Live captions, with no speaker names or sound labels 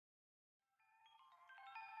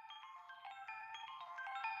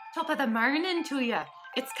Top of the morning to you.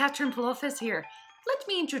 It's Catharine here. Let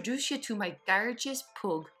me introduce you to my gorgeous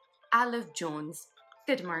pug, Olive Jones.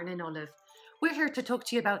 Good morning, Olive. We're here to talk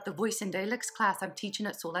to you about the Voice Dialects class I'm teaching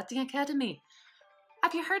at the Academy.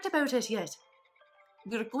 Have you heard about it yet?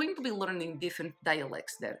 We're going to be learning different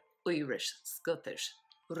dialects there. Irish, Scottish,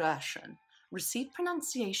 Russian, received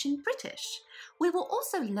pronunciation British. We will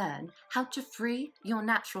also learn how to free your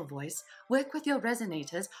natural voice, work with your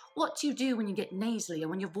resonators, what to do when you get nasally or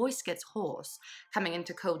when your voice gets hoarse. Coming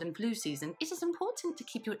into cold and flu season, it is important to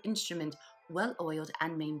keep your instrument well oiled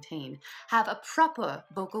and maintained. Have a proper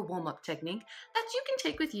vocal warm-up technique that you can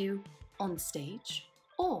take with you on stage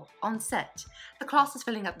or on set. The class is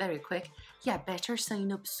filling up very quick. Yeah, better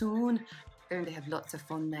sign up soon. Going to have lots of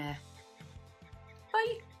fun there.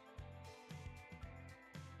 Bye.